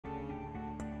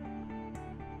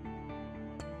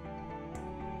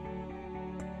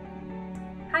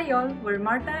Hi all, we're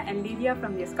Marta and Lydia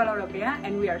from the EscolaEuropea,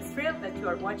 and we are thrilled that you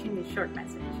are watching this short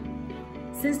message.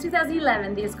 Since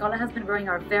 2011, the Escola has been growing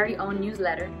our very own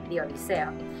newsletter, the ODISEO,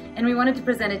 and we wanted to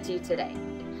present it to you today.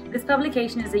 This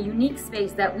publication is a unique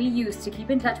space that we use to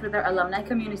keep in touch with our alumni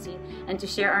community and to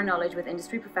share our knowledge with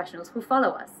industry professionals who follow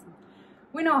us.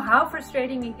 We know how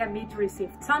frustrating it can be to receive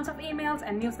tons of emails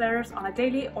and newsletters on a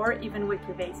daily or even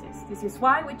weekly basis. This is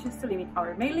why we choose to limit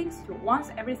our mailings to once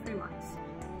every 3 months.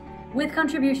 With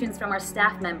contributions from our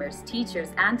staff members, teachers,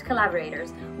 and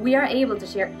collaborators, we are able to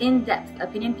share in-depth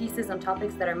opinion pieces on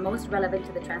topics that are most relevant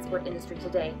to the transport industry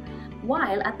today,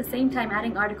 while at the same time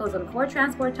adding articles on core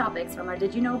transport topics from our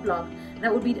Did You Know blog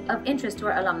that would be of interest to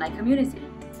our alumni community.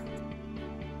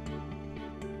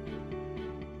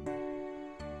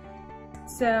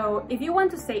 So, if you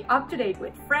want to stay up to date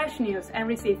with fresh news and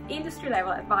receive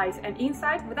industry-level advice and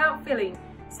insight without feeling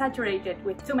saturated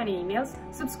with too many emails,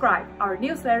 subscribe. Our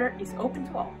newsletter is open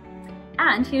to all.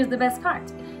 And here's the best part.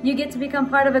 You get to become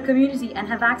part of a community and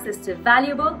have access to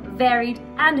valuable, varied,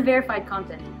 and verified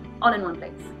content, all in one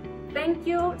place. Thank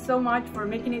you so much for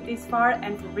making it this far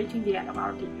and for reaching the end of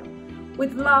our video.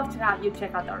 We'd love to have you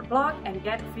check out our blog and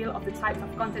get a feel of the types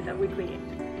of content that we create.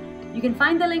 You can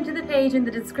find the link to the page in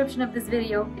the description of this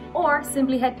video, or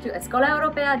simply head to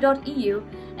EscolaEuropea.eu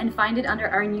and find it under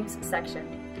our news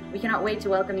section. We cannot wait to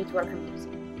welcome you to our community.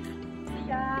 See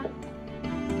ya!